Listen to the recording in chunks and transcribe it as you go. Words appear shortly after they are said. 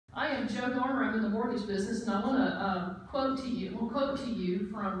Joe Garner. I'm in the mortgage business, and I want to quote to you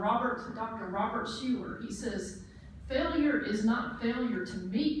from Dr. Robert Schuller. He says, "Failure is not failure to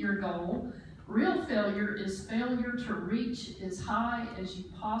meet your goal. Real failure is failure to reach as high as you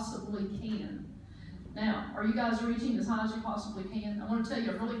possibly can." Now, are you guys reaching as high as you possibly can? I want to tell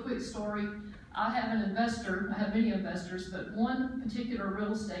you a really quick story. I have an investor, I have many investors, but one particular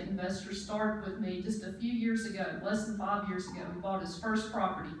real estate investor started with me just a few years ago, less than 5 years ago. He bought his first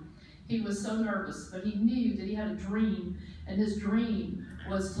property. He was so nervous, but he knew that he had a dream, and his dream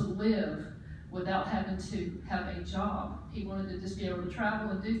was to live without having to have a job. He wanted to just be able to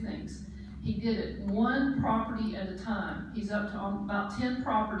travel and do things. He did it one property at a time. He's up to about 10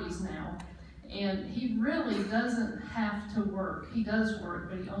 properties now. And he really doesn't have to work. He does work,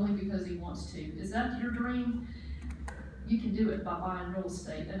 but only because he wants to. Is that your dream? You can do it by buying real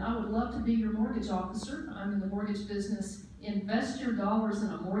estate. And I would love to be your mortgage officer. I'm in the mortgage business. Invest your dollars in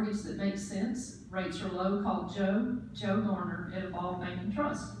a mortgage that makes sense. Rates are low. Call Joe Garner at Evolve Bank and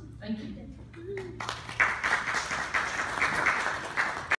Trust. Thank you.